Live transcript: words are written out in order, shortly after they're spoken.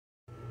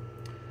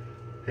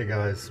Hey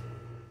guys,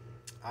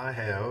 I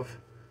have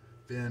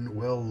been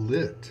well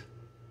lit.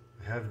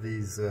 I have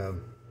these, in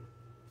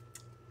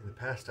the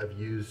past I've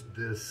used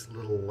this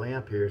little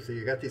lamp here. See,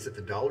 I got these at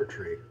the Dollar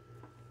Tree,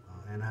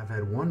 and I've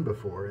had one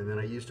before, and then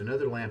I used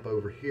another lamp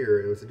over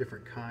here. It was a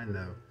different kind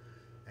though,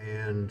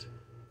 and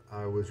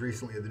I was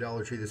recently at the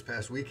Dollar Tree this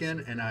past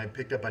weekend, and I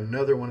picked up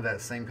another one of that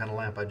same kind of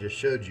lamp I just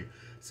showed you.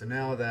 So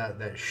now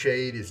that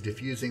shade is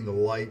diffusing the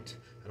light.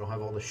 I don't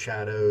have all the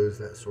shadows,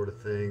 that sort of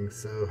thing.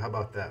 So how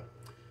about that?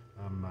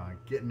 I'm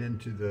getting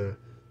into the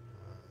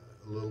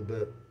a little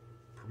bit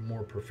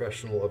more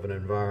professional of an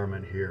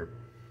environment here.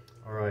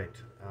 All right,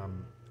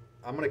 I'm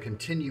going to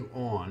continue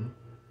on.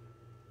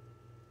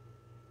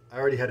 I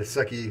already had a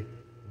sucky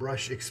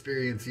brush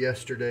experience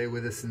yesterday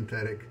with a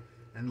synthetic,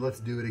 and let's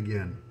do it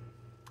again.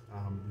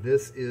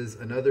 This is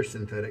another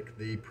synthetic.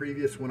 The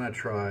previous one I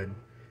tried,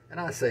 and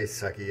I say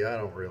sucky, I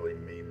don't really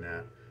mean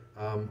that.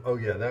 Oh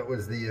yeah, that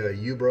was the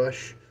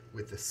U-brush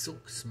with the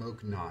silk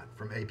smoke knot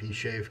from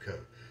APShaveCo.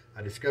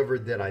 I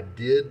discovered that I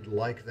did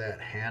like that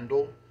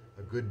handle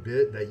a good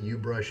bit, that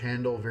U-brush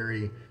handle,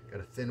 got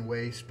a thin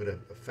waist but a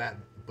fat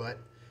butt,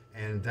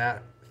 and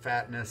that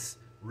fatness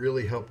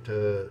really helped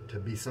to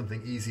be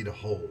something easy to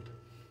hold.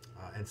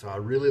 And so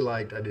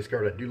I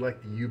discovered I do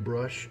like the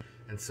U-brush,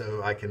 and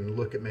so I can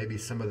look at maybe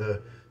some of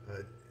the,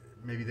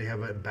 maybe they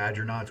have a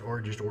badger knots,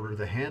 or just order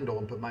the handle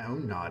and put my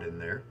own knot in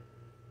there.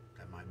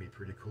 That might be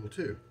pretty cool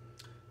too.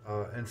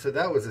 And so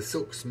that was a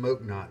silk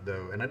smoke knot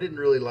though, and I didn't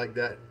really like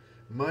that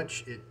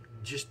much. It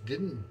just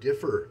didn't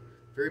differ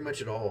very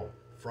much at all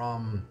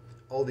from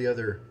all the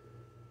other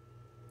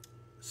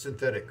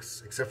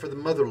synthetics, except for the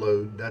mother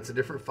load. That's a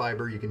different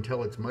fiber. You can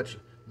tell it's much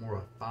more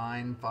a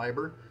fine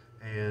fiber,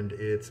 and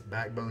its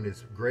backbone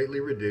is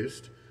greatly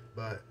reduced.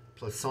 But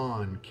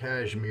Plisson,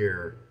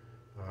 Cashmere,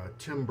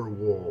 Timber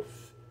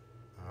Wolf,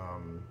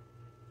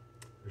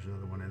 there's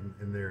another one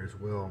in there as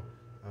well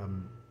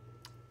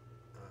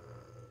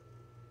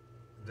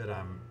that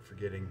I'm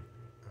forgetting.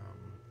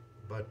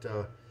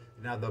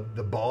 Now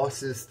the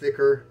Boss is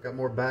thicker, got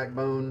more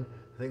backbone.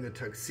 I think the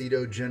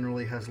Tuxedo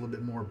generally has a little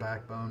bit more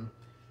backbone.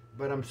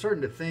 But I'm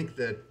starting to think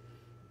that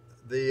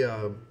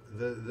the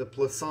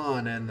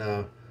Plisson and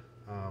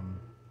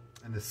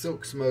the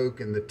Silk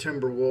Smoke and the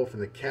Timber Wolf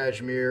and the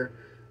Cashmere,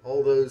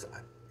 all those,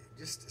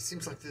 it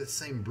seems like they're the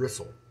same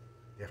bristle.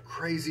 They have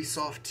crazy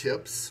soft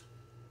tips,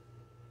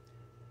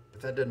 but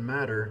that doesn't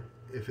matter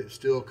if it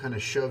still kind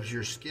of shoves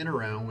your skin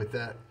around with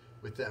that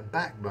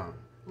backbone.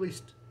 At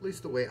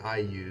least the way I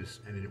use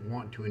and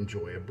want to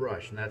enjoy a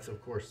brush, and that's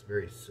of course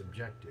very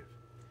subjective.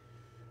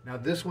 Now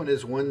this one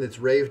is one that's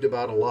raved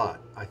about a lot.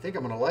 I think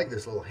I'm going to like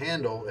this little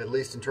handle, at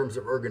least in terms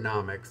of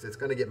ergonomics. It's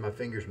going to get my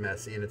fingers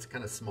messy and it's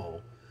kind of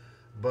small,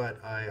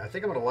 but I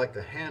think I'm going to like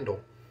the handle.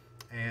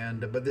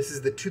 But this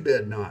is the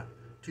two-bed knot,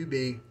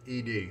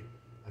 2B-ED.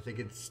 I think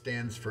it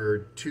stands for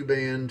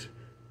two-band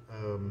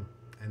and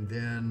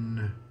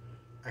then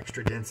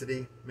extra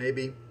density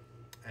maybe.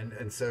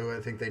 And so I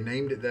think they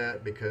named it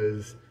that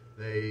because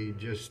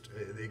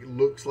it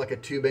looks like a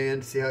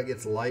two-band. See how it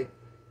gets light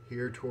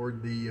here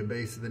toward the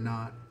base of the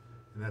knot?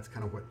 And that's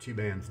kind of what two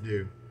bands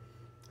do.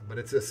 But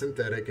it's a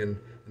synthetic, and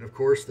of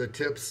course the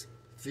tips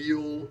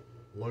feel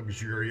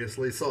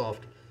luxuriously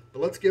soft.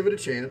 But let's give it a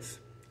chance,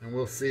 and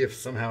we'll see if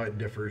somehow it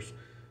differs.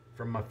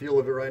 From my feel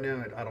of it right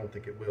now, I don't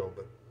think it will,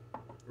 but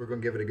we're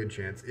going to give it a good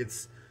chance.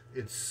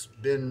 It's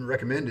been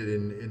recommended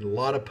in a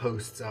lot of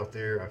posts out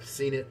there. I've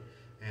seen it.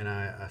 And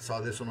I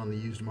saw this one on the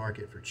used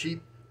market for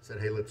cheap. Said,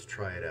 hey, let's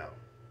try it out.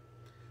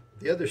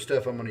 The other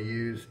stuff I'm going to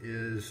use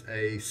is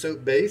a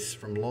soap base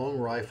from Long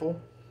Rifle,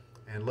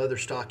 and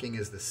Leatherstocking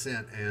is the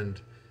scent.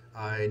 And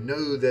I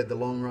know that the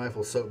Long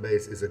Rifle soap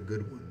base is a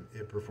good one.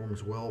 It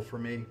performs well for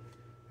me.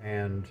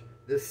 And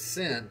this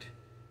scent,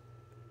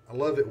 I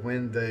love it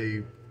when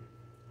they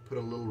put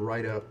a little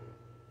write-up.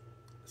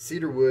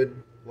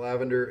 Cedarwood,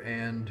 lavender,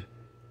 and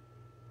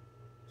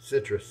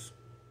citrus.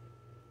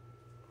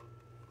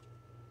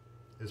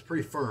 It's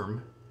pretty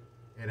firm,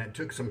 and it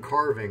took some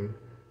carving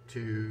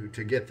to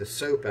get the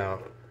soap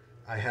out.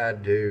 I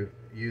had to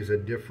use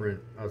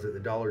I was at the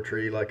Dollar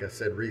Tree, like I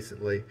said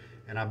recently,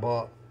 and I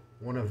bought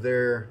one of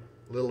their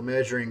little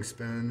measuring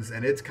spoons,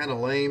 and it's kind of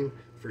lame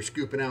for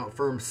scooping out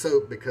firm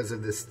soap because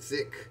of this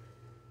thick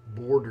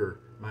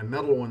border. My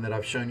metal one that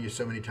I've shown you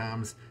so many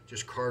times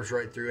just carves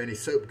right through any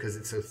soap because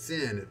it's so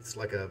thin. It's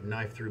like a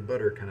knife through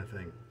butter kind of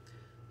thing.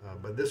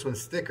 But this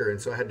one's thicker,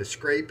 and so I had to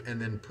scrape and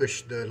then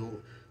push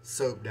the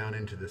soap down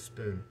into the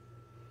spoon.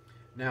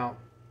 Now,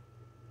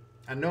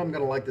 I know I'm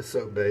going to like the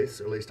soap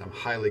base, or at least I'm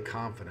highly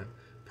confident.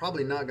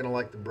 Probably not going to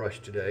like the brush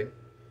today.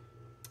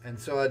 And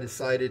so I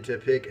decided to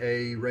pick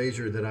a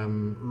razor that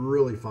I'm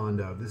really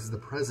fond of. This is the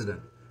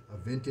President, a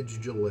vintage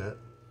Gillette.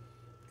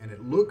 And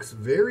it looks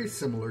very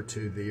similar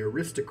to the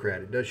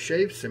Aristocrat. It does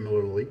shave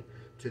similarly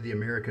to the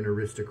American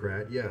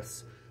Aristocrat,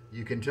 yes.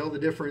 You can tell the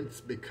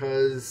difference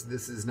because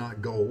this is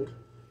not gold.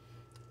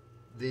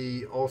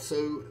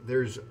 Also,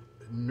 there's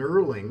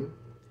knurling,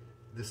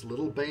 this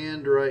little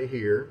band right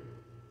here.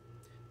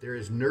 There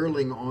is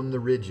knurling on the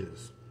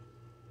ridges,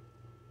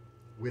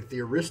 With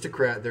the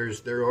Aristocrat,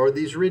 there are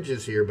these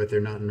ridges here, but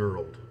they're not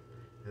knurled.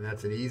 And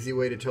that's an easy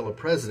way to tell a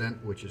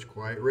President, which is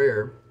quite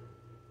rare,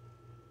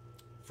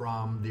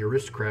 from the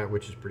Aristocrat,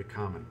 which is pretty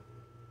common.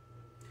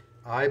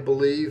 I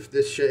believe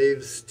this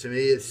shaves, to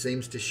me, it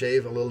seems to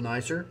shave a little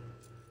nicer,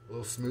 a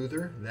little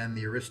smoother than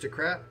the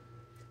Aristocrat.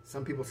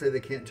 Some people say they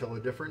can't tell the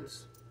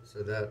difference,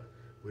 so that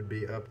would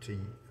be up to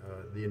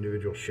the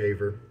individual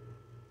shaver.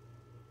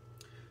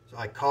 So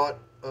I caught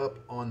up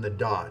on the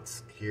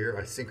dots here.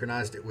 I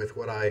synchronized it with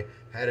what I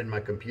had in my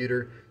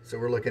computer. So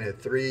we're looking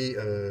at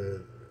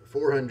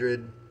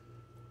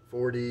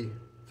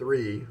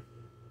 443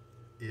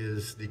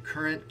 is the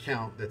current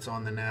count that's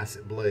on the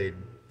Nacet blade.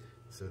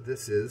 So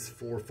this is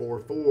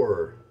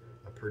 444,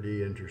 a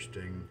pretty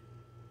interesting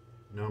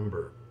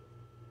number.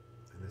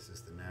 And this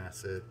is the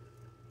Nacet.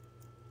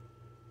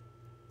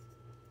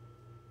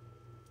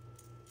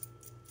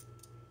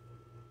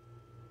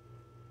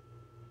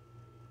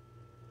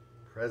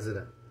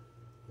 President.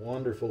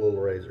 Wonderful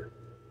little razor.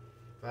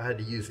 If I had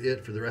to use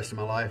it for the rest of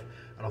my life,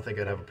 I don't think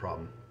I'd have a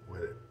problem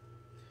with it.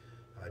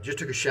 I just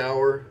took a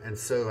shower, and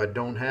so I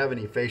don't have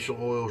any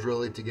facial oils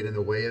really to get in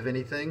the way of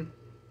anything.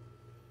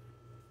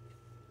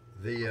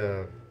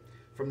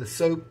 From the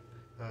soap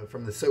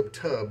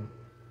tub,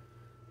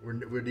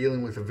 we're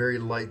dealing with a very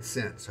light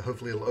scent, so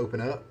hopefully it'll open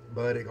up,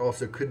 but it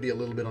also could be a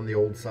little bit on the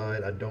old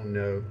side. I don't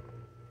know.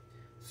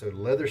 So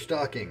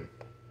Leatherstocking,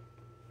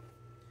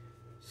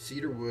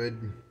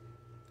 cedarwood,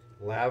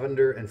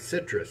 lavender, and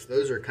citrus.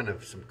 Those are kind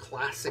of some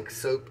classic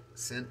soap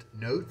scent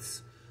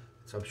notes,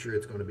 so I'm sure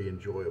it's going to be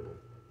enjoyable.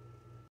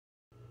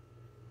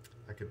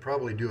 I could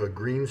probably do a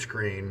green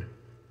screen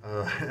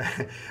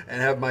and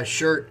have my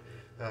shirt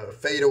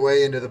fade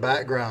away into the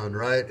background,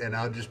 right? And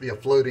I'll just be a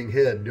floating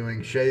head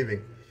doing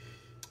shaving.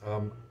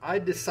 I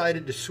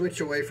decided to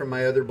switch away from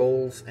my other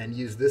bowls and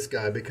use this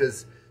guy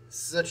because it's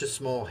such a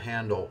small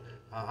handle.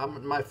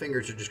 My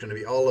fingers are just going to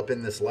be all up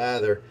in this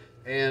lather.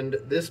 And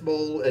this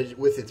bowl,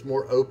 with its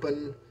more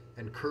open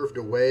and curved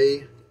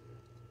away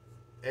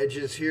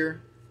edges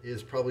here,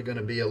 is probably going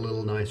to be a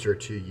little nicer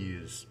to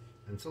use.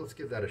 And so let's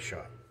give that a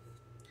shot.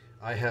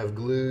 I have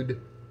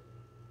glued,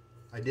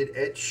 I did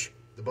etch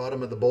the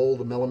bottom of the bowl,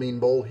 the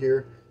melamine bowl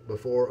here,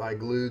 before I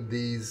glued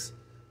these,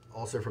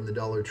 also from the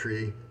Dollar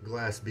Tree,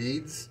 glass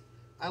beads.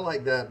 I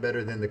like that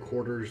better than the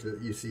quarters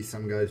that you see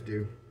some guys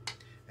do.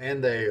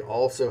 And they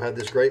also have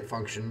this great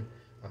function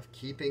of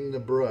keeping the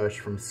brush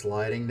from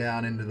sliding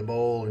down into the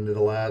bowl, into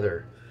the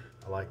lather.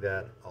 I like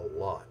that a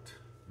lot,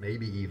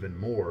 maybe even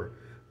more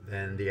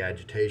than the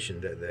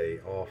agitation that they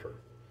offer.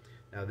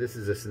 Now this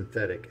is a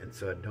synthetic, and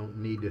so I don't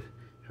need to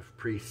have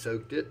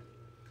pre-soaked it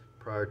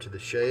prior to the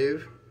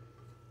shave.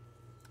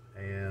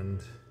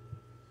 And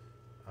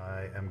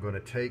I am going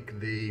to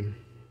take the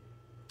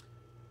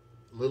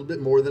little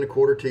bit more than a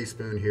quarter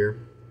teaspoon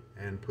here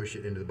and push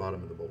it into the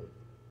bottom of the bowl.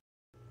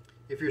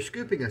 If you're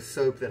scooping a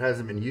soap that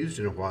hasn't been used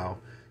in a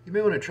while, you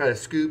may want to try to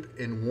scoop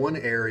in one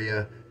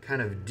area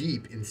kind of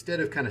deep instead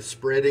of kind of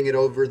spreading it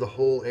over the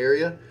whole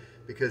area,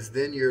 because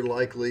then you're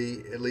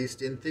likely, at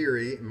least in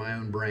theory, in my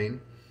own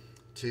brain,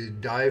 to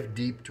dive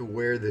deep to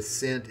where the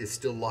scent is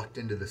still locked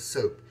into the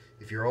soap.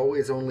 If you're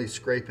always only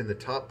scraping the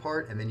top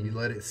part and then you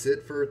let it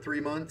sit for 3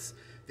 months,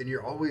 then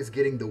you're always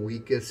getting the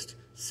weakest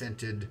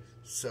scented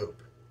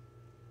soap.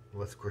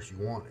 Unless, of course, you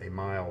want a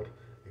mild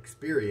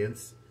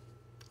experience,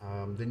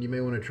 then you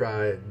may want to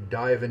try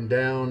diving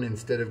down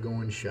instead of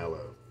going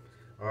shallow.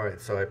 All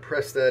right, so I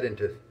press that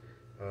into,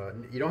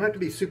 you don't have to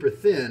be super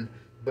thin,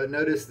 but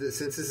notice that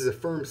since this is a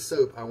firm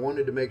soap, I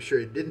wanted to make sure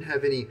it didn't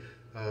have any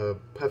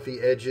puffy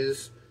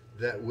edges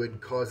that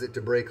would cause it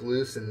to break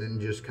loose and then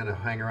just kind of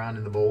hang around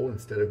in the bowl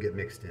instead of get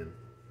mixed in.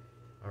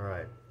 All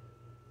right,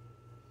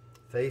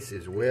 face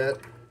is wet.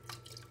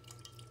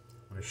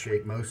 I'm going to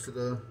shake most of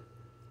the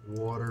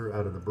water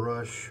out of the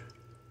brush,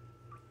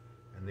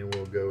 and then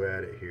we'll go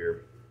at it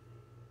here.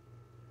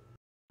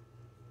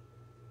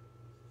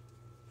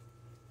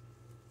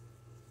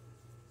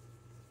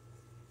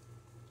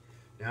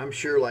 Now I'm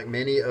sure, like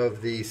many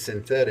of the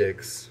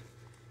synthetics,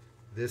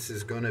 this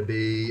is going to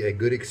be a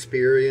good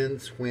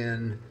experience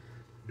when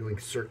doing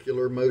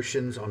circular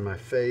motions on my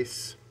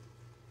face.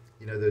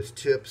 You know, those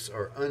tips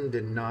are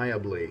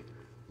undeniably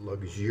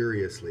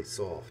luxuriously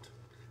soft.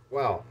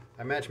 Wow,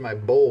 I match my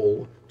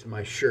bowl to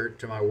my shirt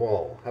to my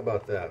wall. How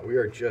about that? We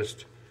are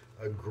just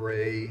a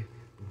gray,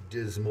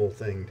 dismal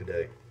thing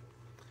today.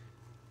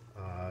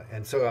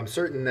 And so I'm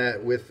certain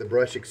that with the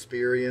brush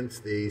experience,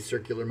 the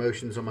circular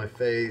motions on my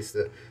face,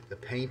 the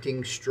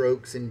painting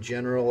strokes in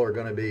general are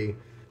going to be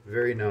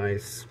very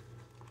nice.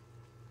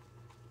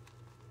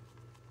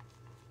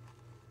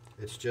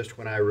 It's just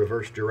when I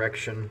reverse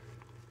direction,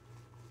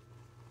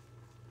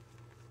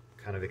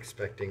 kind of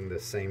expecting the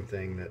same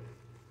thing that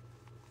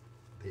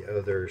the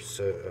other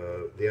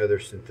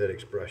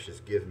synthetics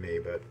brushes give me,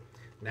 but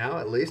now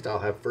at least I'll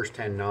have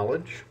first-hand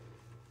knowledge.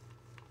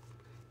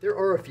 There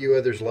are a few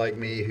others like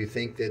me who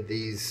think that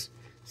these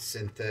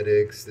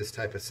synthetics, this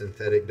type of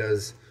synthetic,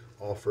 does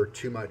offer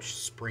too much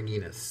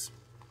springiness,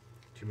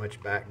 too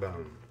much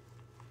backbone.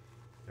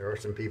 There are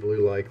some people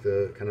who like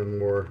the kind of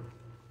more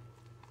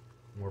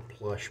more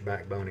plush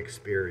backbone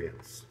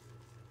experience.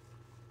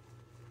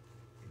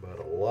 But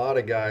a lot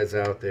of guys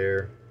out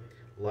there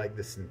like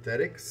the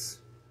synthetics.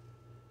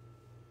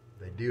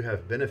 They do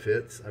have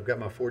benefits. I've got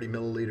my 40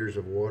 milliliters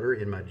of water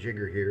in my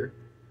jigger here.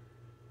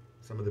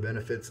 Some of the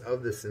benefits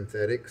of the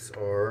synthetics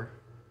are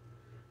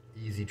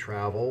easy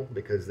travel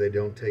because they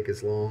don't take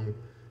as long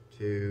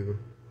to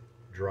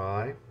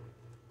dry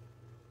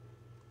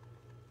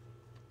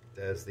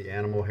as the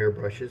animal hair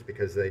brushes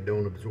because they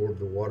don't absorb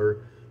the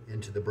water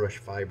into the brush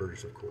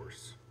fibers, of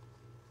course.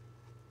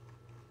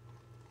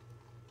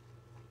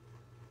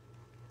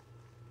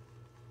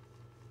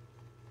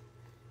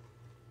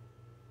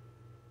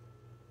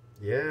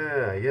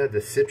 Yeah,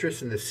 the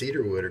citrus and the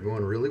cedarwood are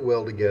going really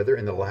well together,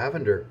 and the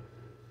lavender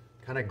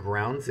kind of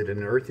grounds it in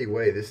an earthy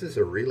way. This is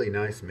a really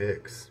nice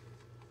mix.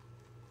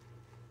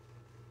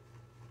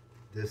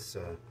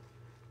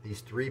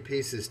 These three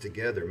pieces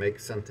together make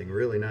something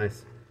really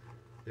nice.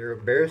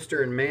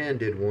 Barrister and Mann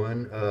did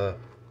one,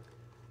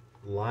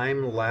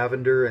 lime,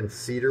 lavender, and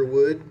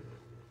cedarwood,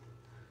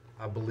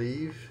 I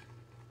believe,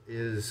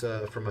 is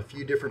from a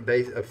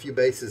few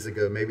bases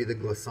ago, maybe the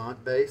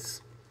glissant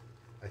base.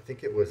 I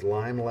think it was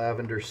lime,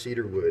 lavender,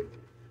 cedarwood,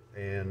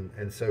 and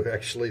so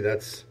actually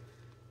that's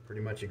pretty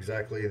much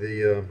exactly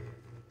the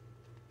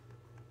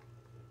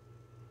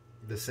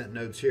scent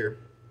notes here.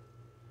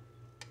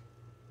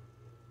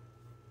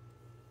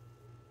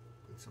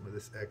 Put some of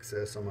this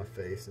excess on my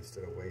face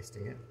instead of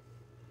wasting it.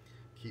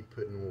 Keep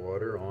putting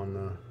water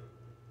on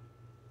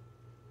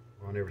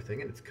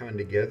everything, and it's coming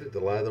together. The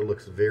lather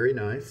looks very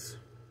nice.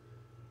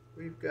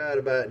 We've got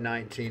about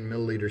 19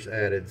 milliliters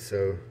added,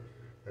 so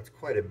that's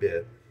quite a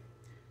bit.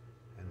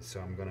 And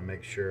so I'm going to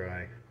make sure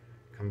I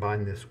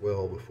combine this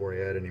well before I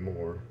add any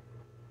more.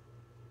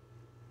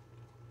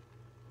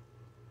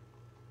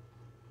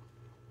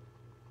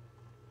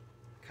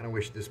 Kind of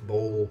wish this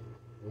bowl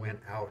went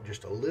out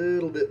just a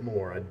little bit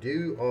more. I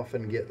do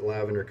often get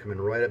lavender coming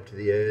right up to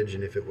the edge,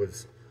 and if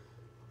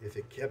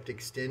it kept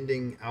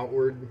extending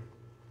outward,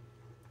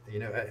 you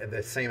know, at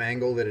the same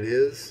angle that it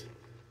is,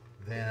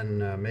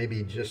 then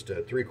maybe just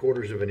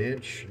 3/4 of an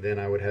inch, then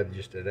I would have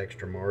just an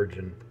extra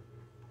margin.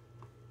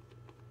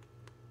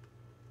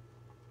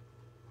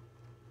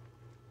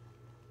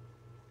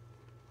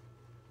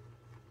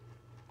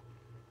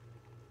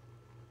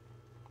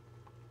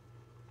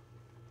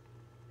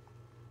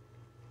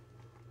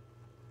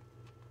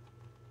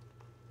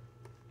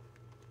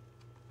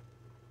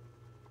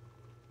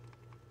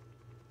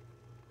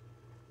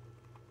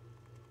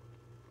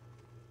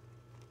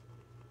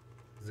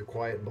 It's a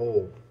quiet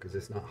bowl because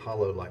it's not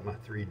hollow like my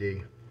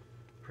 3D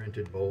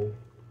printed bowl.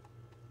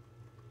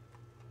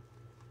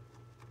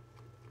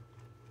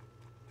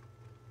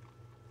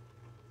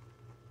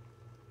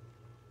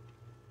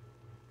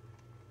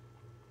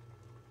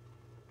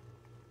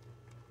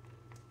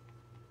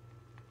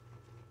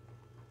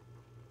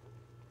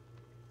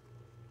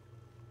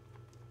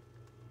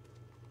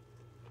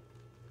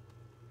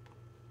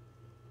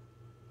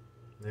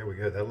 There we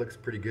go. That looks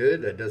pretty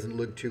good. That doesn't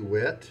look too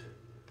wet.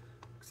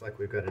 Looks like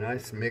we've got a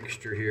nice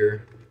mixture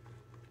here.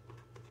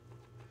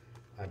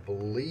 I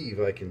believe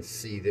I can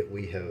see that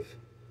we have,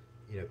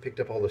 you know, picked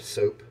up all the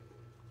soap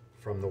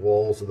from the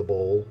walls of the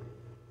bowl.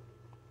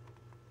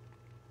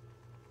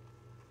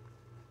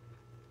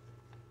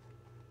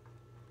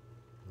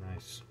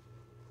 Nice.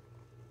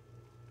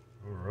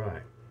 All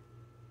right.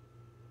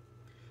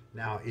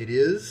 Now it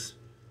is,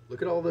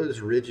 look at all those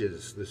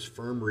ridges, those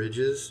firm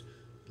ridges.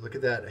 Look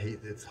at that,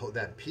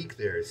 that peak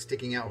there is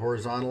sticking out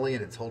horizontally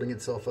and it's holding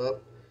itself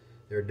up.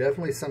 There are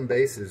definitely some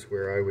bases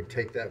where I would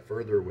take that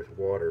further with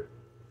water.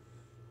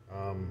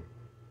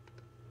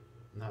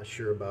 Not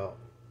sure about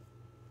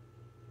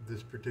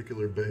this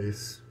particular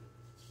base.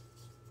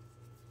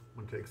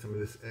 I'm gonna take some of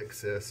this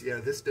excess. Yeah,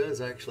 this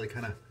does actually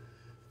kind of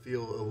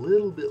feel a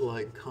little bit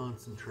like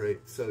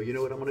concentrate. So you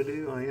know what I'm gonna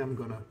do? I am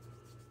gonna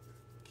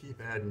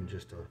keep adding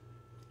just a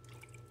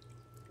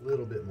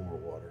little bit more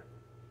water.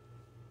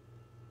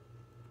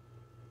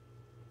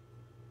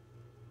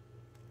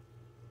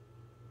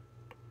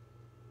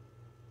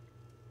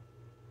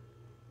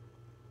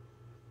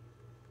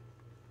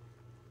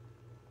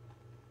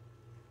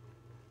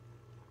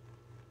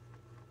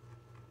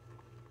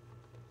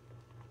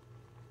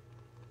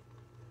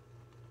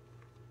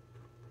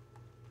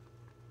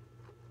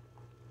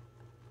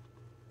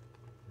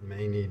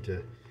 May need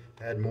to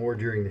add more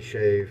during the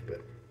shave, but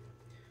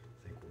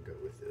I think we'll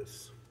go with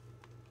this.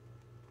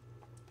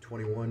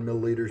 21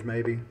 milliliters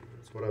maybe,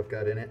 that's what I've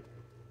got in it.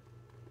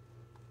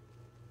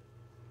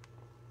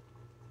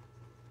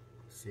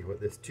 Let's see what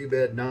this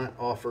 2-bed knot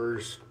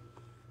offers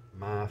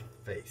my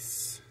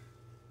face.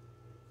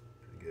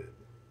 Pretty good.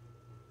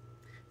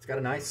 It's got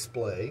a nice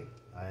splay.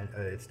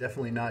 It's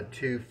definitely not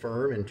too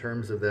firm in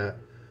terms of that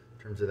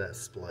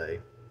splay.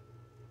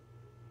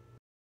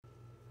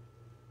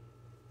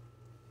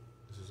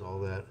 All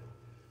that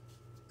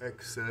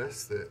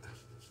excess that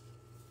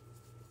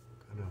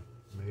kind of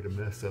made a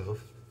mess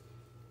of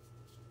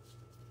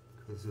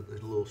because of the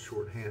little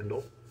short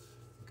handle.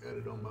 Got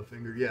it on my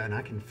finger. Yeah, and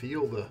I can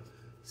feel the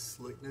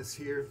slickness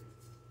here.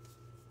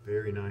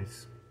 Very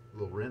nice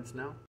little rinse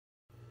now.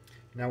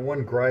 Now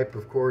one gripe,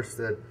 of course,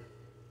 that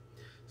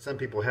some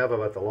people have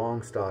about the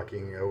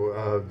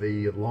Leatherstocking,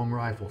 the long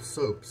rifle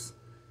soaps,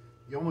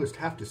 you almost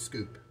have to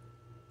scoop.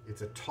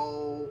 It's a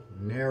tall,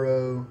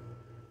 narrow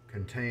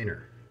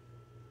container.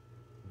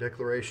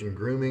 Declaration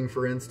grooming,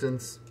 for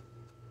instance.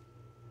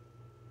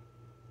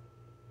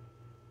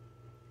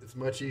 It's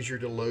much easier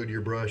to load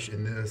your brush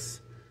in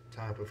this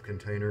type of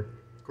container.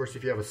 Of course,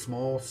 if you have a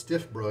small,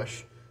 stiff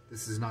brush,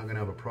 this is not going to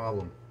have a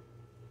problem.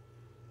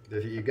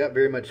 If you've got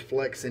very much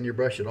flex in your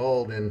brush at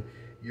all, then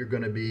you're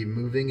going to be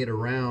moving it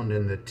around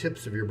and the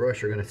tips of your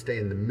brush are going to stay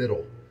in the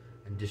middle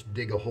and just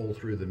dig a hole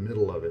through the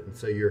middle of it. And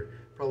so you're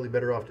probably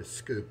better off to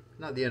scoop.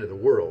 Not the end of the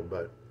world,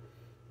 but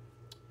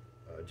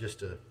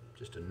just a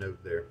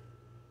note there.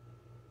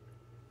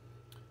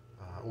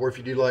 Or if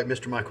you do like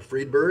Mr. Michael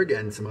Friedberg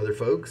and some other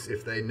folks,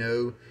 if they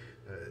know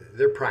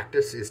their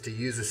practice is to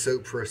use a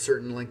soap for a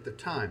certain length of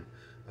time,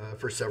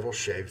 for several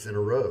shaves in a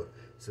row.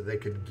 So they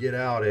could get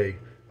out a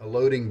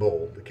loading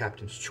bowl. The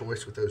Captain's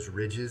Choice with those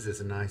ridges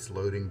is a nice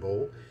loading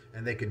bowl.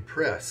 And they could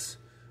press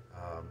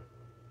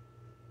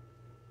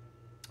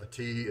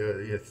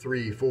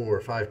 3,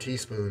 4, 5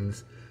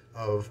 teaspoons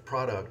of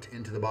product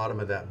into the bottom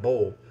of that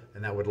bowl,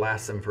 and that would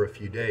last them for a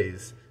few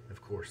days.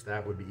 Of course,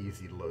 that would be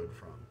easy to load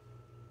from.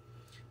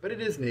 But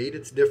it is neat.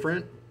 It's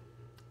different.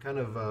 Kind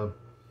of,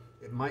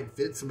 it might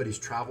fit somebody's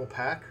travel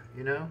pack,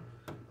 you know,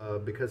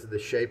 because of the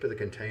shape of the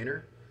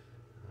container.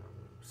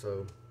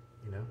 So,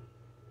 you know,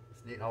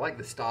 it's neat. I like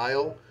the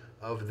style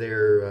of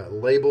their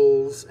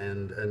labels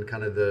and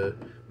kind of the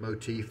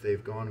motif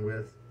they've gone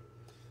with.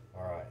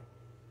 All right,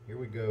 here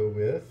we go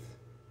with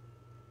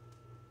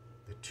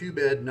the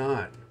 2-bed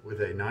knot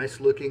with a nice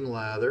looking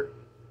lather.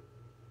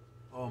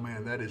 Oh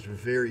man, that is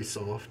very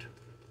soft.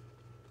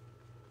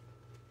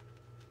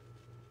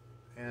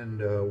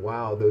 And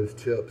wow, those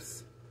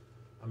tips.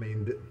 I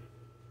mean,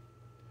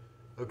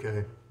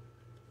 okay.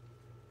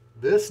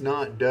 This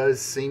knot does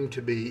seem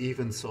to be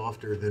even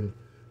softer than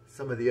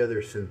some of the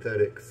other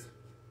synthetics.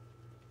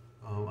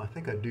 I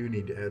think I do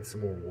need to add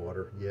some more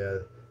water. Yeah,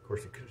 of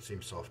course it could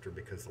seem softer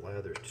because the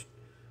lather is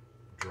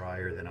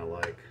drier than I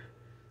like.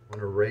 I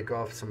want to rake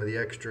off some of the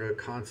extra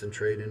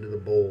concentrate into the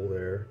bowl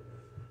there.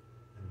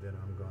 And then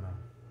I'm gonna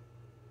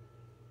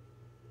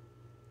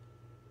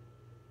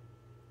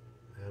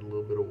add a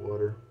little bit of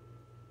water.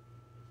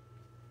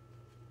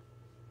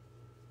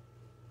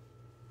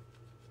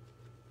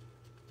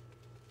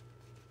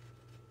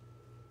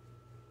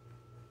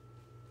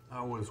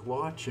 I was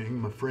watching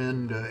my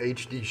friend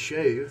HD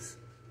Shaves,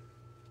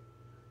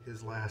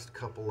 his last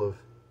couple of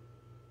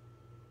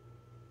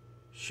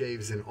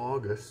shaves in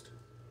August.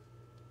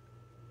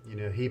 You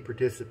know, he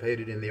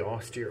participated in the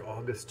Austere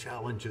August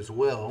Challenge as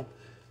well.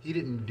 He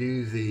didn't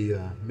do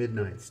the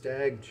Midnight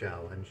Stag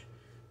Challenge.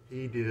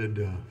 He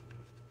did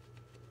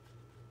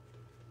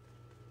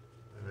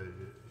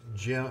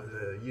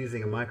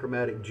using a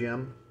micromatic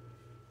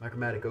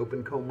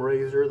open comb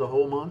razor the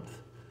whole month.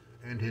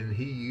 And then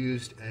he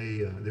used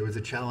there was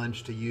a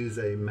challenge to use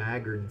a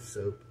Maggard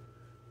soap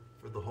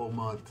for the whole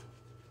month.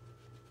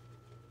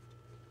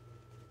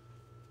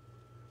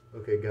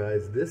 Okay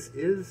guys, this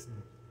is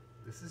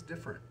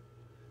different.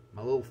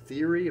 My little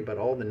theory about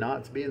all the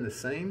knots being the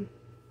same,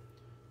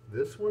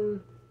 this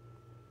one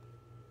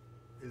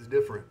is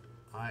different.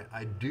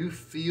 I do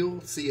feel,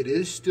 see, it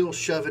is still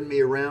shoving me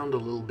around a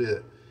little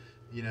bit,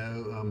 you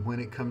know, when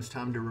it comes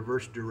time to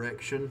reverse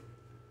direction.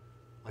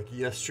 Like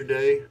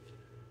yesterday,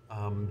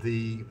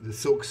 the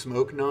silk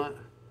smoke knot,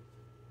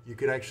 you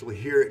could actually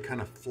hear it kind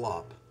of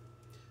flop.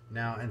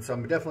 Now, and so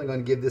I'm definitely going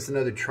to give this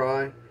another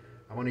try.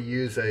 I want to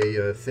use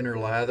a thinner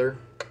lather.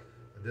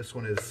 This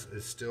one is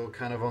still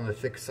kind of on the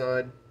thick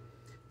side.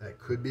 That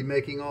could be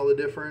making all the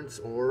difference,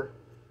 or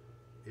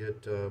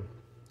it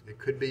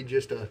could be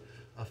just a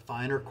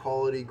finer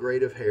quality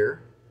grade of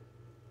hair.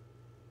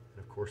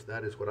 And of course,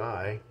 that is what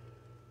I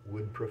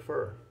would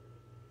prefer.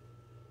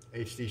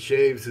 HD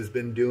Shaves has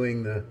been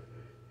doing the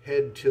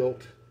head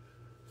tilt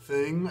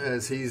thing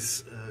as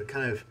he's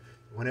kind of,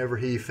 whenever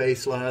he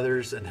face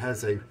lathers and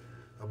has a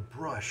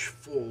brush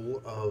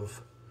full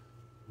of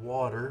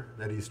water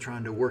that he's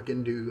trying to work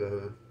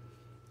into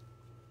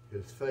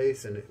his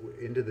face and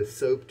into the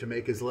soap to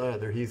make his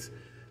lather. He's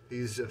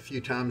a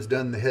few times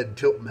done the head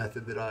tilt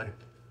method that I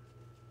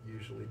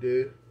usually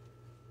do.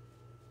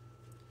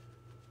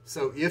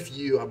 So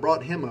I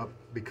brought him up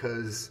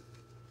because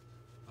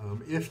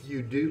if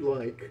you do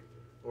like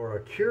or are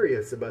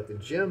curious about the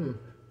gem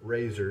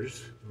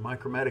razors,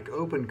 Micromatic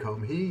Open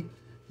Comb, he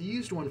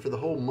used one for the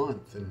whole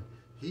month, and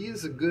he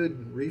is a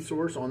good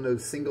resource on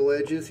those single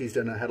edges. He's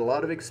had a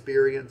lot of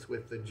experience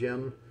with the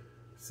gem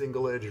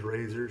single edge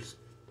razors.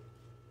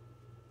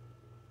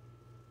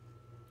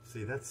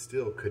 See, that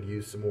still could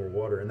use some more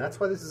water, and that's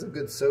why this is a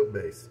good soap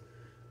base,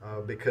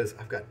 because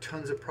I've got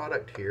tons of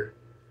product here,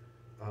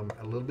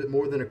 a little bit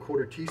more than a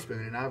 1/4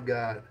 teaspoon, and I've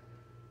got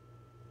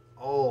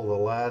all the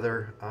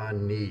lather I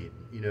need,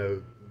 you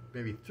know,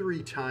 maybe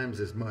 3 times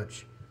as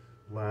much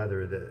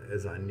lather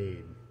as I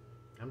need.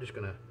 I'm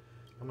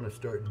gonna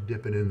start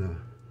dipping in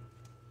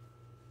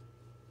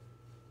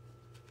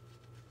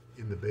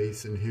in the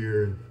basin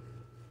here and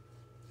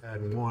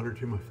adding water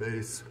to my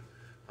face.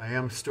 I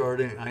am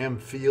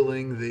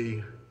feeling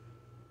the,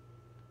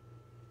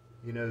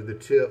 you know, the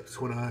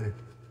tips when I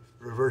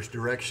reverse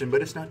direction,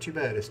 but it's not too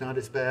bad. It's not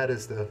as bad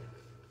as the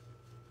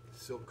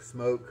Silk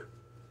Smoke,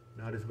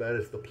 not as bad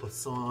as the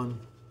Plisson,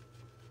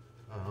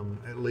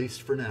 at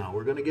least for now.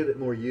 We're going to give it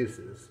more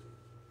uses.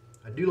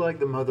 I do like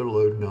the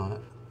Motherlode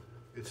knot.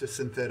 It's a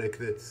synthetic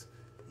that's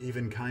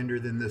even kinder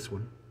than this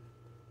one.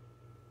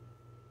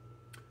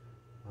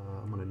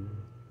 I'm going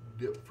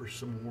to dip for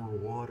some more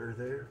water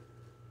there.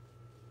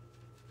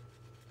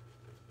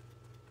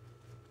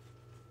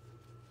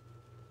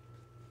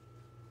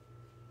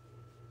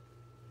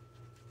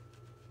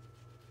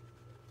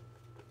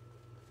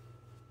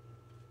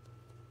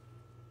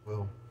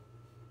 Well,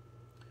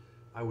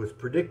 I was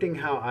predicting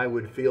how I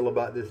would feel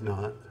about this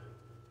knot,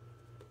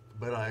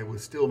 but I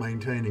was still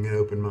maintaining an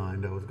open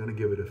mind. I was going to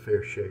give it a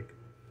fair shake,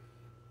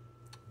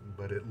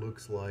 but it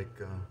looks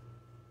like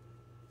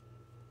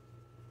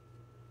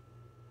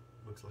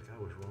I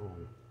was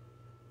wrong.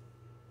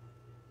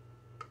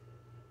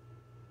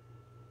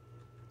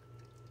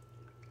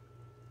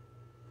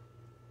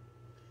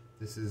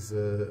 This is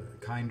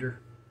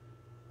kinder.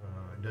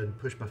 It doesn't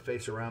push my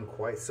face around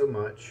quite so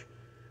much.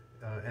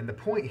 And the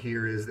point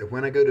here is that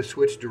when I go to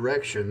switch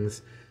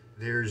directions,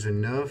 there's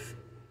enough,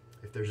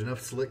 if there's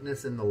enough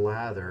slickness in the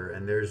lather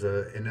and there's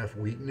enough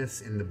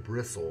weakness in the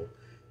bristle,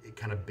 it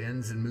kind of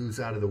bends and moves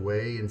out of the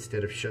way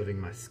instead of shoving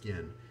my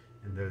skin.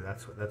 And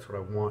that's what I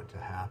want to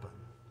happen.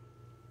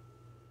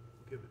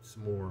 Give it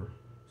some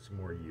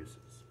more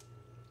uses.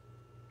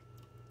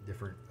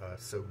 Different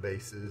soap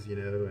bases, you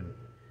know, and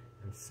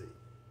see.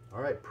 All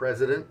right,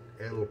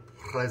 El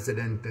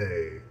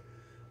Presidente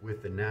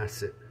with the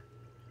Nacet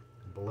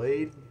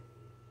blade.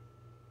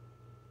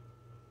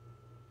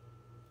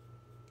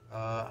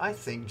 I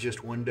think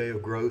just one day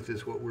of growth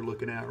is what we're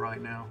looking at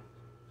right now.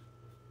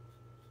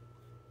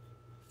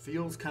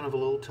 Feels kind of a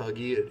little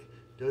tuggy. It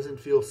doesn't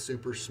feel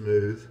super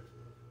smooth,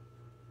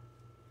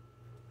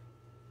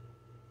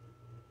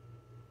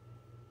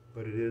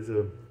 but it is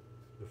the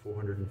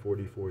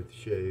 444th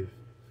shave.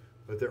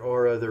 But there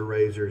are other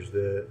razors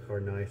that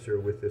are nicer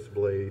with this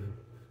blade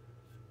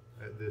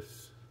at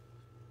this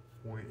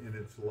point in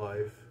its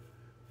life.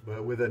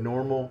 But with a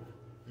normal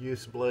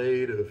use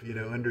blade of, you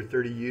know, under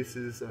 30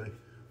 uses, I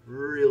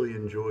really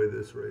enjoy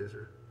this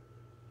razor.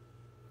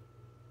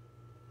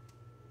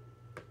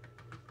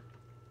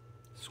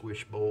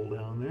 Swish bowl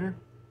down there.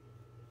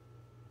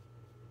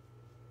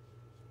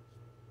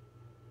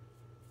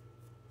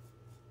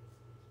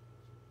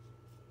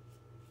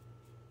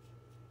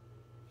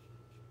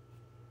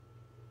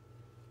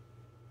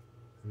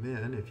 And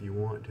then if you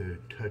want to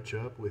touch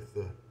up with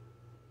the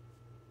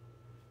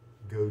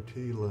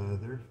goatee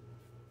lather.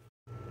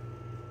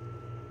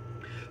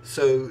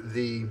 So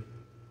the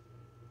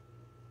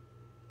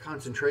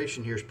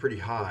concentration here is pretty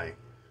high.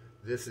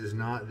 This is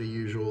not the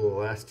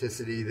usual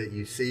elasticity that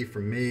you see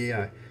from me.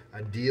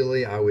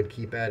 Ideally, I would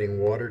keep adding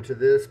water to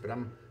this, but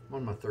I'm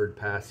on my third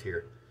pass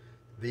here.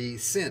 The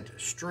scent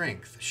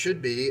strength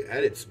should be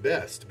at its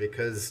best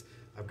because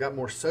I've got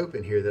more soap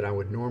in here than I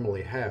would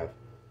normally have.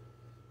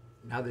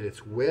 Now that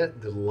it's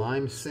wet, the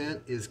lime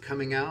scent is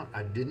coming out.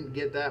 I didn't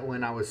get that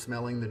when I was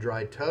smelling the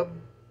dry tub.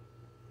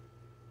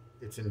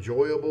 It's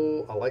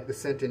enjoyable. I like the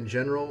scent in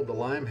general. The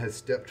lime has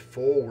stepped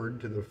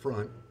forward to the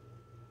front.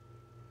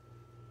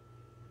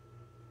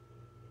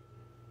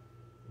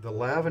 The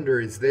lavender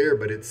is there,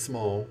 but it's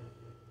small.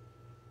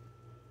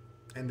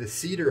 And the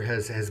cedar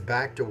has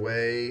backed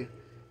away.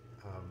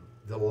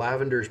 The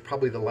lavender is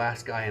probably the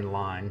last guy in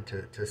line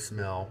to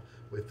smell,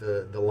 with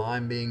the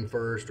lime being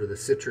first, or the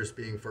citrus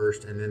being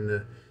first, and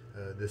then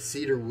the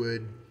cedar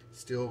wood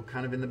still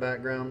kind of in the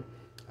background,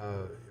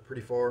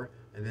 pretty far,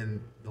 and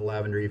then the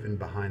lavender even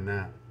behind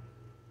that.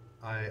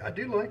 I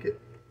do like it.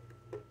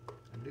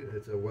 I do.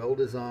 It's a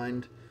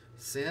well-designed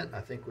scent.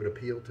 I think would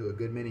appeal to a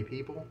good many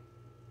people.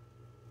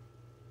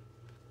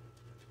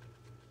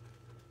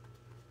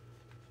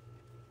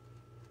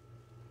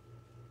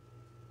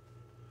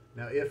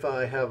 Now if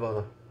I have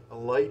a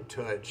light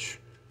touch,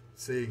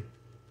 see,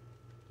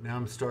 now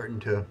I'm starting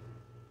to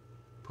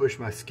push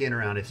my skin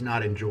around. It's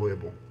not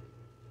enjoyable.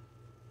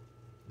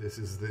 This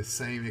is the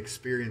same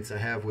experience I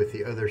have with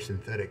the other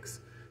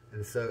synthetics.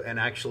 And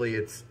actually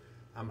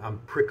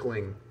I'm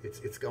prickling.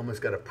 It's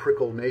almost got a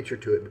prickle nature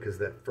to it because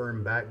of that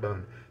firm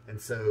backbone. And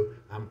so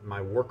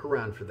my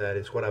workaround for that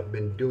is what I've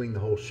been doing the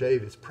whole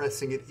shave is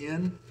pressing it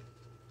in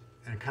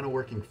and kind of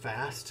working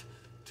fast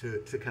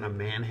to kind of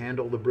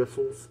manhandle the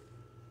bristles.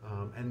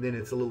 And then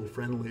it's a little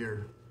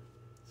friendlier.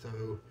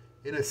 So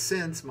in a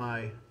sense,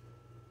 my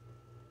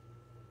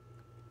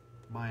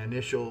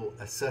initial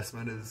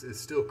assessment is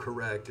still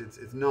correct.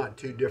 It's not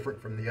too different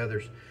from the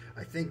others.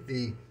 I think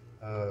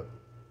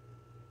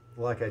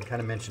like I kind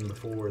of mentioned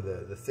before,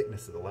 the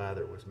thickness of the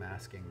lather was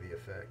masking the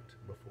effect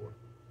before.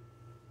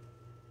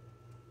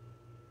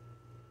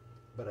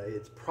 But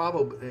it's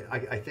probably,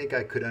 I think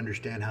I could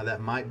understand how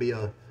that might be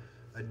a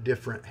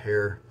different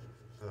hair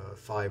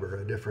fiber,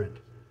 a different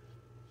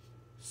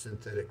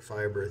synthetic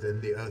fiber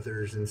than the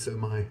others, and so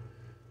my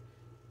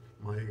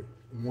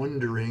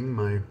wondering,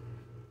 my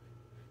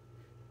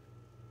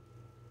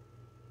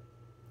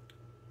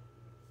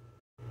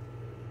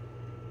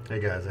hey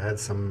guys, I had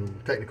some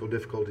technical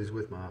difficulties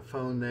with my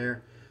phone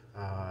there,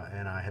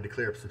 and I had to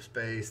clear up some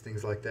space,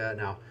 things like that.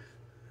 Now,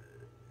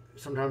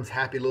 sometimes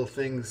happy little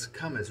things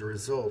come as a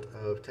result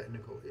of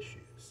technical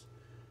issues.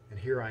 And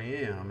here I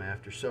am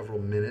after several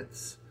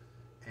minutes,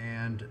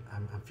 and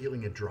I'm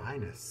feeling a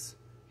dryness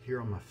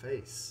here on my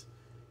face.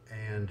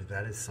 And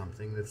that is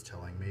something that's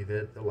telling me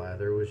that the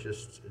lather was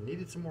just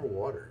needed some more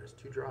water. It's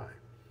too dry.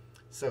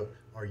 So,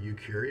 are you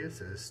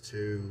curious as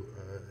to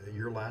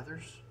your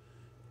lathers?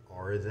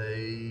 Are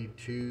they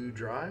too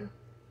dry?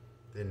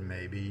 Then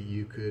maybe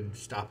you could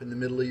stop in the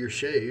middle of your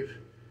shave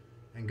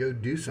and go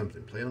do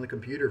something. Play on the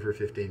computer for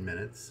 15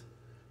 minutes.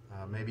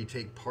 Maybe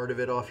take part of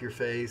it off your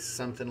face,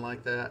 something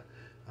like that.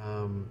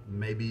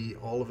 Maybe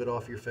all of it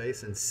off your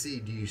face, and see,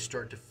 do you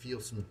start to feel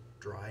some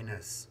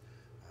dryness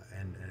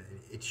and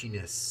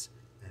itchiness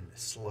and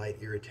slight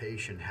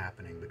irritation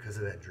happening because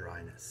of that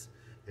dryness?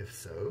 If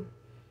so,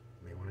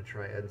 you may want to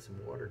try adding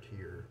some water to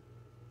your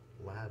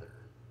lather.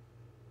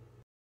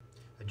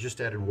 I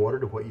just added water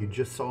to what you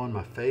just saw on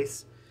my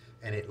face,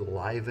 and it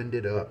livened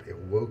it up. It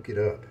woke it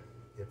up.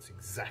 It's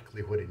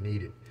exactly what it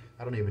needed.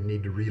 I don't even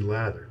need to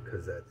re-lather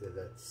because that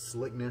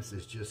slickness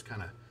is just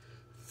kind of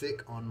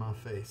thick on my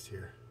face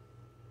here.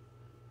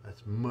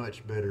 That's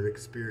much better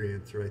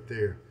experience right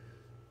there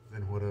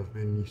than what I've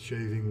been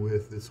shaving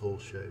with this whole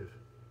shave.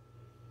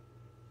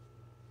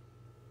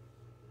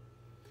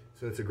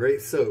 So it's a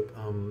great soap.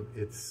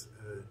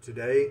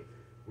 Today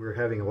we're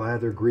having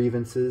lather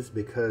grievances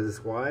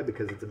because why?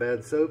 Because it's a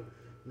bad soap?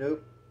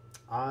 Nope.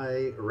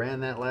 I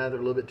ran that lather a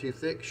little bit too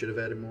thick. Should have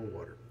added more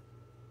water.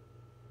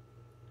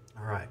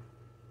 All right.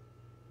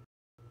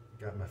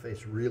 Got my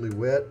face really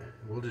wet.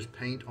 We'll just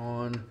paint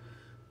on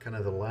kind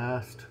of the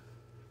last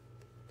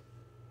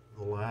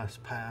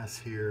pass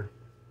here.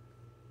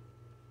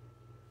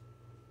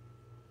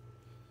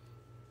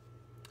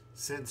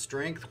 Scent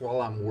strength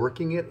while I'm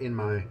working it in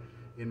my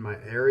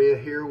area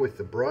here with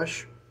the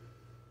brush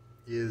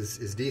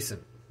is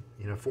decent.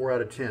 You know, 4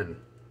 out of 10.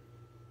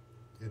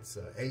 It's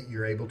 8.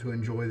 You're able to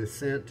enjoy the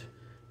scent,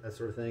 that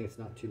sort of thing. It's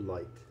not too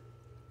light.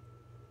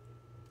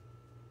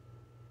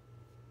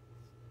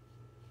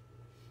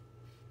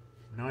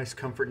 Nice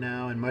comfort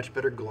now and much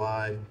better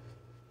glide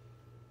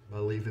by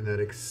leaving that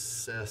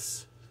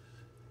excessive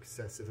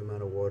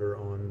amount of water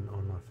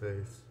on my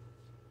face.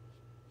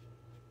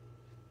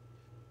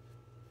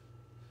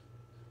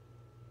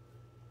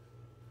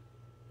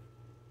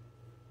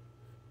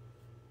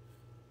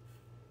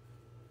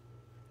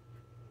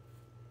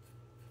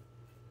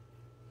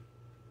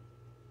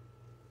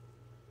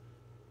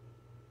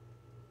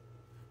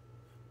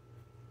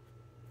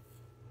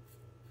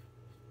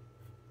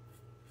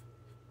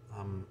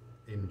 I'm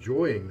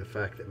enjoying the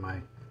fact that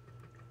my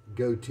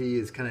goatee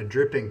is kind of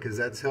dripping because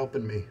that's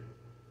helping me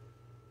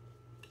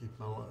keep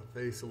my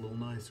face a little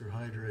nicer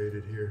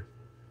hydrated here.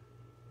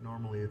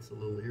 Normally it's a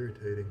little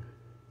irritating.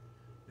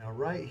 Now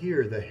right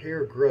here, the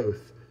hair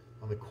growth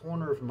on the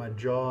corner of my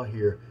jaw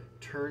here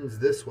turns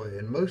this way,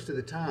 and most of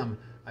the time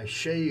I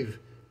shave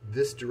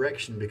this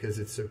direction because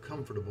it's so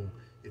comfortable.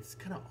 It's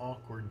kind of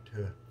awkward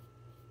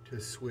to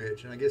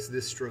switch, and I guess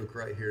this stroke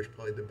right here is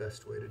probably the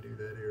best way to do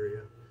that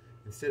area.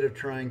 Instead of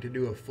trying to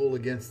do a full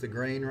against the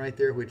grain right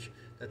there, which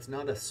that's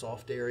not a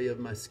soft area of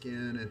my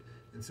skin,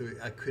 and so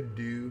I could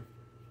do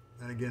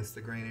an against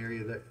the grain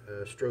area, that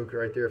stroke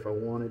right there if I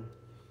wanted,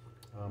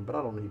 but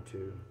I don't need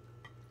to.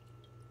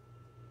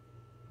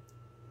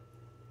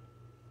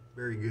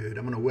 Very good.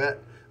 I'm going to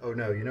wet. Oh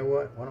no, you know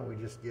what? Why don't we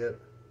just get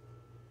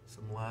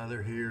some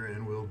lather here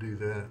and we'll do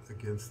that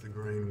against the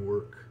grain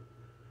work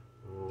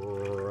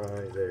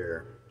right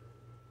there.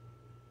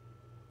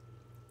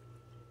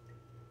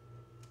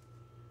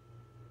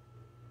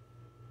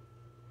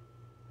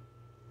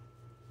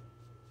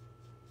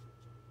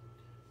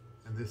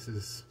 And this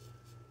is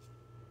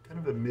kind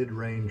of a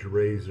mid-range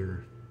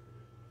razor,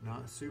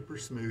 not super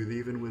smooth,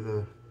 even with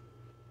a,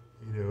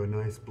 you know, a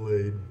nice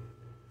blade,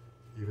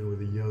 even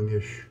with a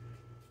youngish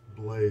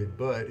blade,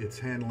 but it's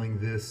handling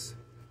this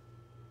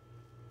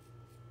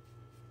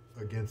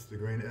against the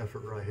grain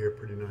effort right here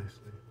pretty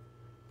nicely.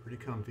 Pretty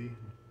comfy.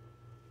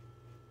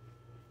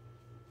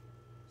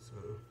 So,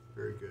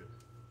 very good.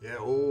 Yeah,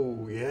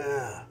 oh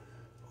yeah.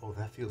 Oh,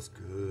 that feels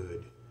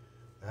good.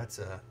 That's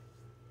the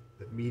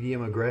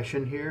medium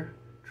aggression here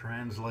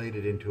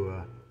translated into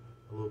a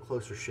little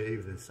closer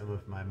shave than some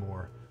of my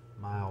more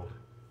mild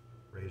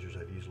razors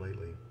I've used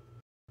lately.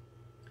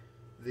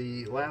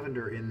 The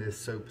lavender in this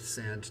soap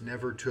scent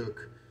never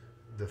took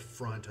the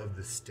front of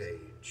the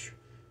stage.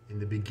 In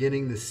the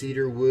beginning, the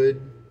cedar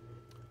wood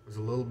was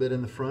a little bit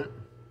in the front.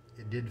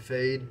 It did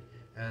fade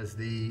as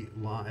the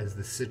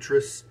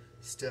citrus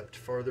stepped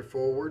farther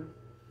forward,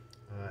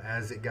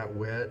 as it got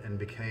wet and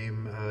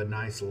became a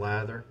nice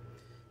lather.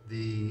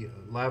 The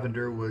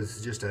lavender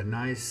was just a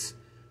nice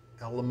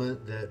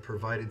element that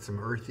provided some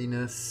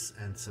earthiness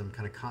and some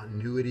kind of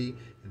continuity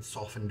and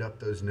softened up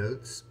those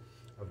notes.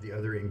 of the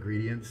other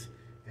ingredients,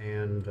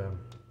 and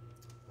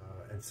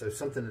so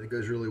something that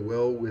goes really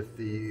well with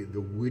the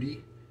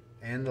woody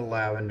and the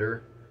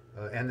lavender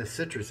and the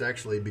citrus,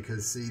 actually,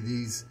 because see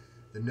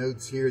the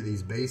notes here,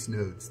 these base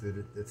notes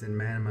that's in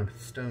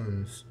Mammoth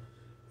stones,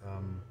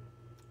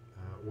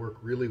 work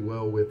really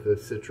well with the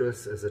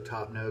citrus as a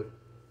top note.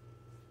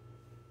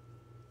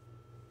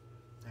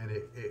 And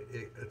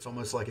it's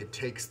almost like it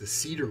takes the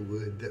cedar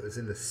wood that was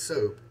in the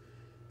soap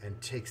and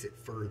takes it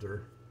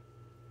further.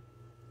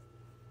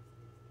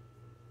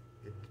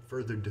 It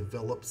further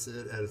develops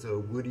it as a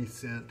woody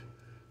scent,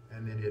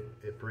 and then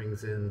it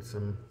brings in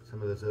some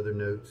of those other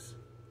notes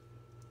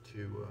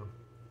to,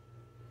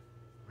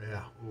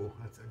 yeah, oh,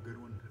 that's a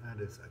good one.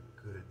 That is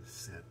a good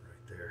scent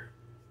right there.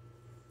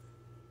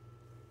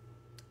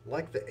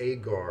 Like the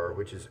agar,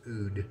 which is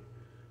oud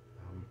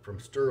from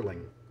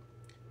Sterling.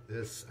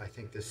 I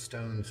think this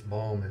Stone's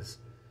Balm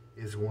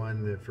is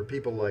one that for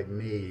people like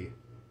me,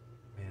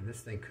 man,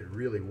 this thing could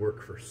really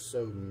work for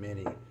so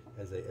many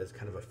as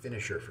kind of a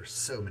finisher for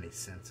so many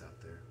scents out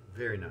there.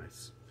 Very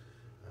nice,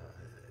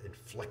 and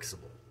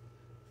flexible,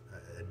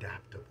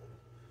 adaptable,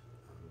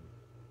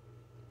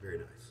 very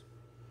nice.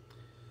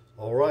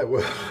 All right,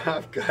 well,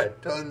 I've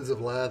got tons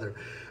of lather.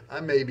 I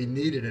maybe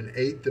needed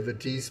 1/8 of a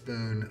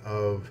teaspoon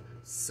of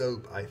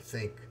soap, I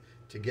think,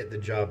 to get the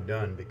job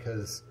done,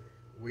 because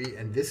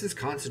and this is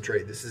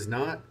concentrate. This is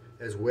not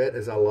as wet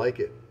as I like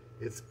it.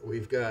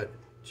 We've got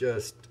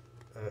just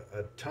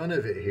a ton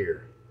of it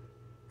here.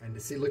 And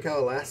to see, look how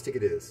elastic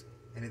it is.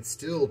 And it's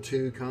still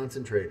too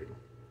concentrated.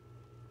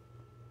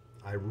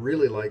 I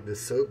really like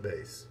this soap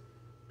base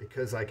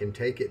because I can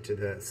take it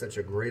to such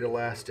a great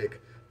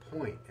elastic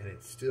point, and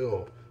it's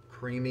still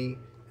creamy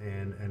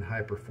and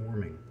high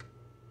performing.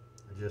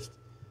 I just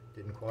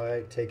didn't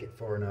quite take it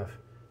far enough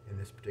in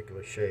this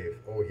particular shave.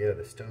 Oh yeah,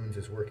 the Stones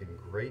is working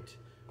great.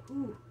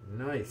 Ooh,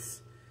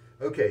 nice.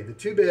 Okay, the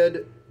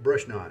 2-bed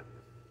brush knot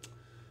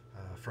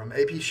from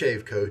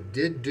APShaveCo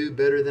did do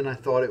better than I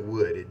thought it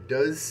would. It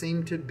does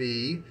seem to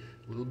be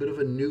a little bit of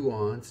a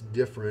nuance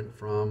different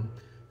from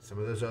some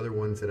of those other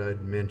ones that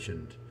I'd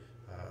mentioned.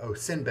 Oh,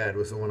 Sinbad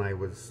was the one I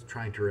was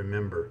trying to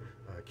remember.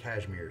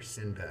 Cashmere,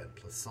 Sinbad,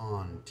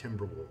 Plaisson,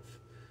 Timberwolf.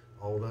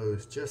 All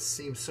those just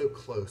seem so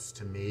close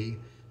to me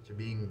to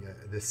being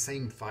the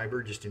same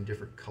fiber, just in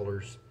different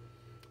colors.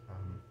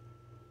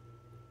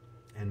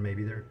 And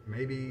maybe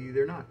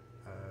they're not.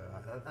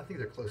 I think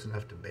they're close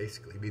enough to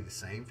basically be the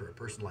same for a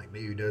person like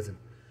me who doesn't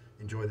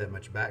enjoy that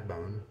much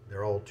backbone.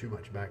 They're all too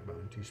much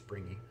backbone, too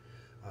springy.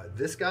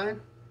 This guy,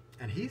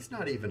 and he's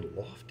not even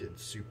lofted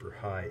super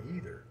high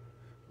either.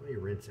 Let me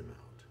rinse him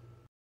out.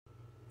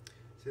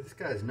 See, this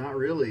guy's not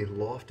really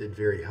lofted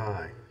very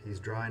high. He's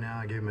dry now.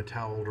 I gave him a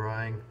towel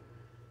drying.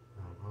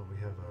 Oh, we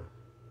have a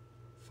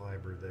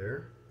fiber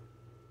there.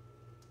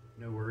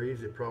 No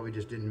worries, it probably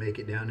just didn't make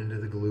it down into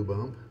the glue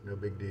bump. No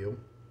big deal.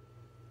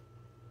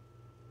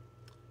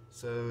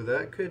 So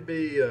that could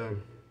be a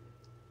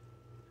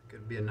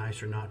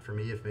nicer knot for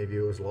me if maybe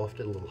it was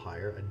lofted a little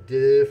higher. I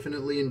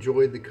definitely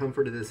enjoyed the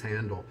comfort of this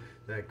handle.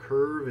 That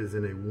curve is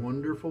in a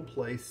wonderful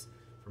place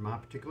for my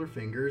particular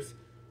fingers.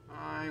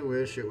 I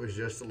wish it was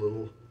just a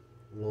little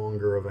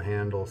longer of a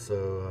handle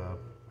so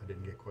I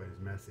didn't get quite as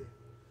messy.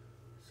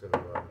 So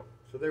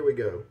there we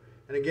go.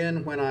 And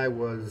again, when I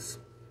was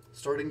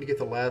starting to get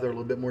the lather a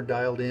little bit more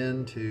dialed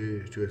in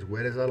to as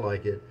wet as I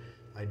like it,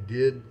 I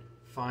did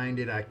find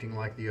it acting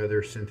like the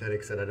other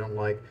synthetics that I don't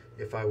like.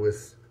 If I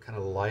was kind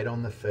of light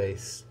on the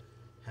face,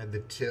 had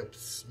the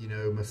tips, you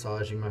know,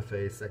 massaging my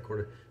face, that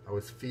quarter, I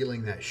was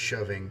feeling that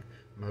shoving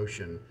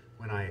motion.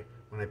 When I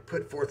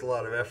put forth a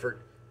lot of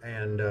effort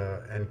and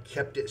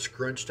kept it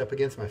scrunched up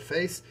against my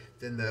face,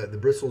 then the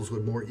bristles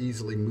would more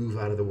easily move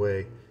out of the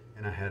way,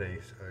 and I had a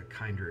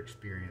kinder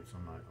experience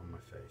on my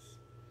face.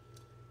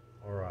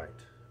 All right.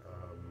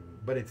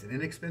 But it's an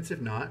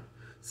inexpensive knot.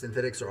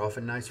 Synthetics are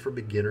often nice for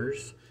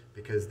beginners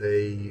because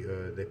they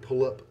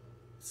pull up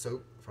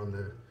soap from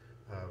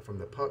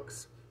the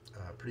pucks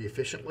pretty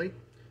efficiently.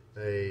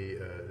 They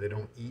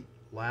don't eat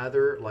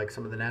lather like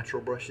some of the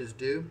natural brushes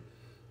do.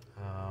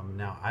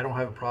 Now, I don't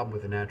have a problem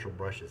with the natural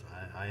brushes.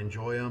 I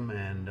enjoy them,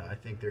 and I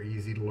think they're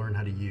easy to learn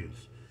how to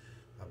use.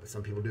 But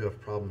some people do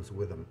have problems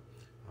with them.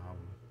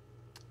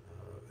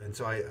 And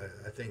so I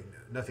think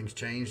nothing's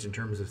changed in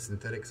terms of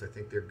synthetics. I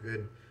think they're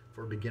good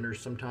for beginners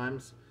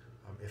sometimes.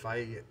 If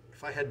I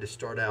had to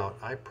start out,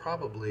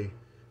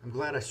 I'm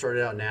glad I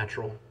started out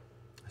natural.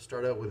 I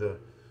started out with a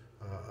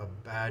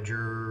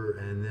badger,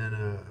 and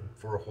then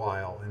for a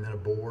while, and then a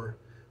boar.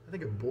 I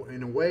think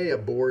in a way a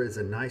boar is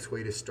a nice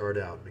way to start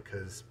out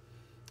because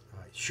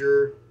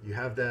sure, you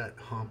have that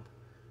hump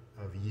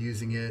of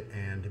using it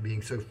and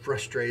being so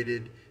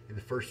frustrated in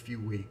the first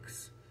few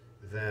weeks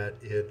that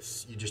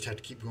you just have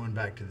to keep going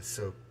back to the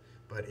soap.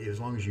 But as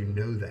long as you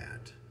know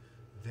that,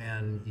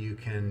 then you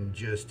can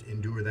just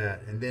endure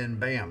that, and then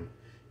bam,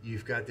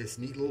 you've got this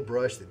neat little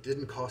brush that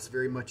didn't cost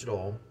very much at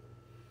all,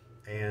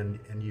 and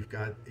you've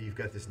got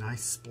this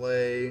nice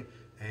splay,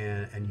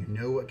 and you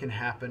know what can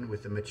happen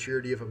with the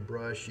maturity of a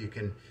brush. You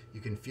can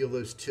feel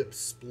those tips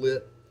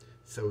split,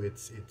 so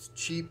it's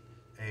cheap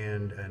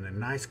and a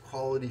nice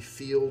quality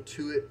feel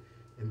to it.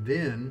 And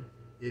then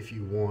if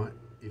you want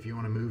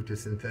to move to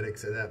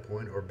synthetics at that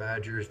point, or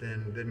badgers,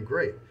 then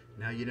great.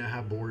 Now you know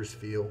how boars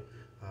feel.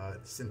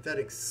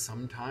 Synthetics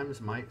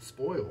sometimes might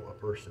spoil a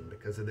person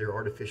because of their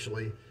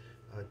artificially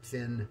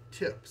thin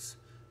tips.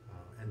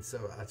 And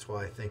so that's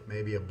why I think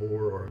maybe a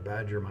boar or a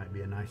badger might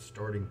be a nice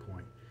starting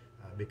point,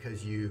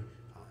 because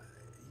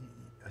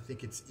I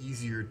think it's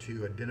easier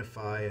to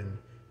identify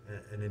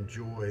and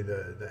enjoy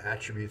the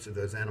attributes of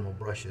those animal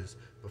brushes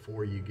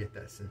before you get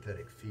that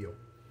synthetic feel.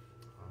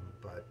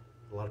 But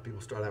a lot of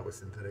people start out with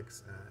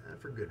synthetics, and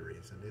for good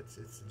reason.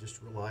 It's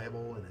just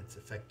reliable, and it's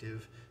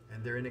effective,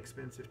 and they're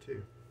inexpensive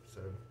too.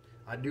 So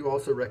I do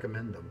also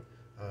recommend them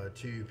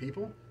to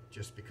people,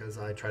 just because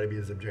I try to be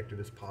as objective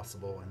as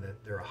possible, and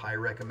that they're a high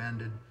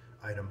recommended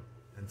item,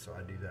 and so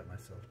I do that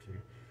myself too.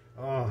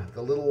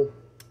 The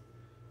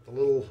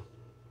little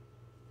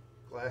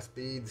glass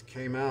beads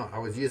came out. I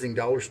was using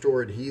dollar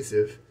store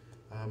adhesive,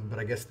 but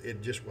I guess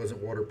it just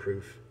wasn't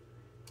waterproof,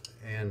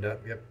 and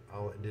yep,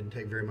 it didn't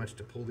take very much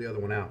to pull the other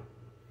one out.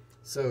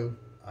 So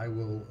I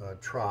will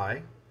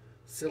try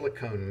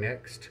silicone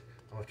next.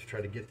 I'll have to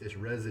try to get this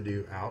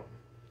residue out,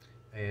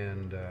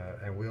 and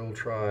we'll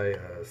try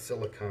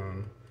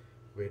silicone,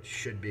 which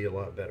should be a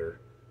lot better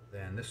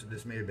than this.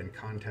 This may have been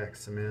contact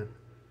cement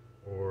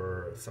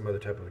or some other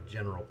type of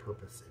general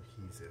purpose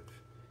adhesive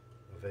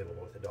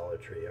available at the Dollar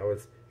Tree. I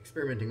was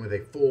experimenting with a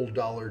full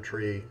Dollar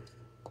Tree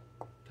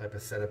type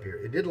of setup here.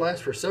 It did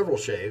last for several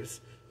shaves.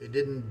 It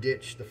didn't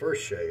ditch the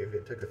first shave.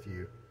 It took a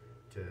few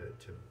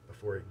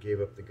before it gave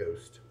up the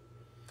ghost.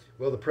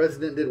 Well, the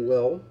President did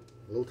well.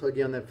 A little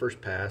tuggy on that first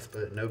pass,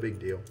 but no big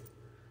deal.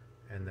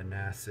 And the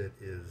Nacet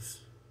is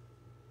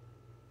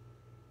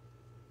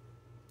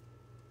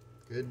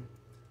good.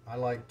 I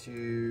like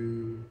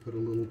to put a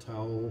little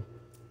towel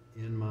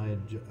in my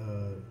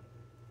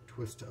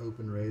twist to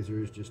open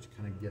razors just to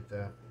kind of get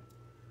that,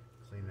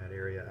 clean that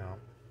area out.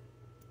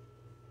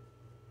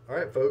 All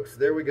right, folks,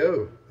 there we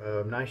go.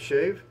 Nice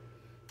shave.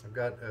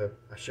 I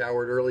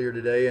showered earlier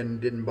today and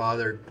didn't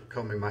bother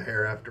combing my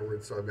hair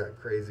afterwards, so I've got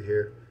crazy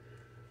hair.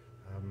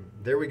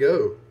 There we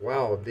go.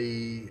 Wow,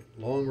 the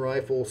Long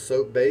Rifle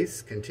soap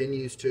base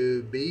continues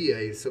to be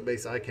a soap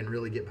base I can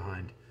really get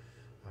behind.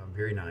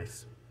 Very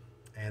nice.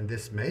 And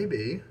this may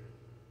be,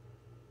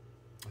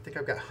 I think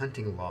I've got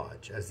Hunting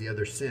Lodge as the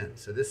other scent.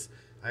 So this,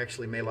 I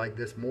actually may like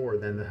this more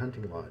than the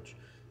Hunting Lodge.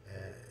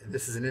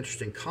 This is an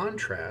interesting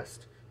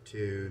contrast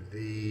to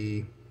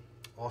the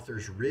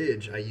Author's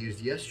Ridge I used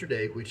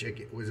yesterday, which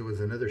was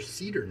another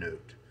cedar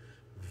note.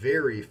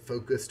 Very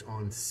focused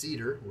on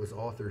cedar was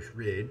Author's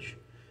Ridge.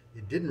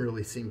 It didn't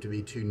really seem to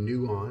be too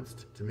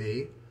nuanced to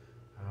me.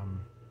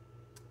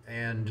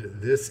 And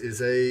this is,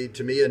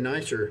 to me, a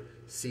nicer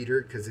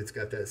cedar because it's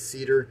got that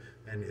cedar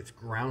and it's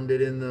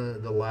grounded in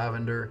the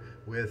lavender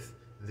with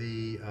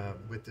the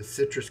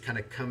citrus kind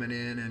of coming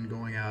in and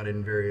going out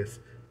in various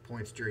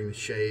points during the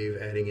shave,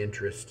 adding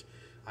interest.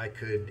 I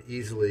could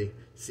easily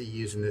see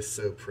using this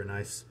soap for a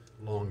nice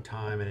long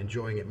time and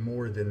enjoying it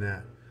more than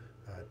that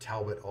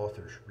Talbot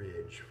Author's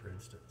Ridge, for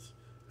instance.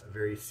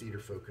 Very cedar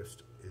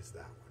focused is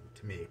that one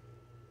to me.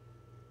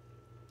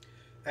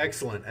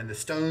 Excellent. And the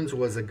Stones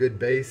was a good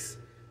base.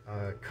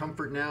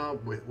 Comfort now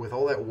with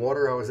all that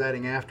water I was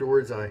adding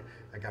afterwards. I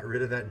got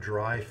rid of that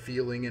dry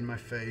feeling in my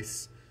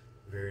face.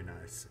 Very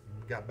nice.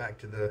 Got back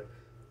to the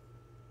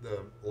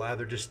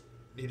lather, just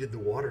needed the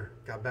water.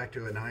 Got back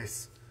to a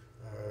nice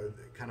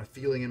kind of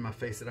feeling in my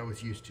face that I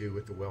was used to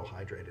with the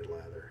well-hydrated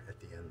lather at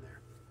the end there.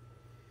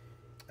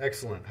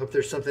 Excellent. Hope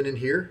there's something in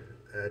here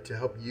to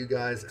help you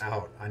guys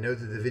out. I know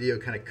that the video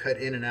kind of cut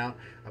in and out.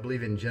 I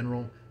believe in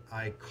general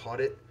I caught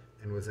it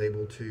and was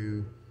able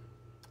to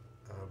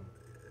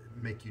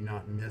make you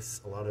not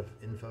miss a lot of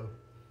info,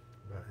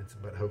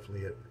 but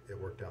hopefully it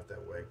worked out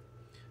that way.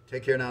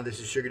 Take care now. This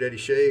is Sugar Daddy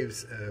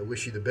Shaves.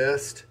 Wish you the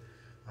best.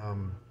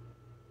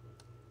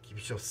 Keep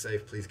yourself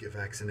safe. Please get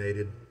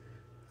vaccinated.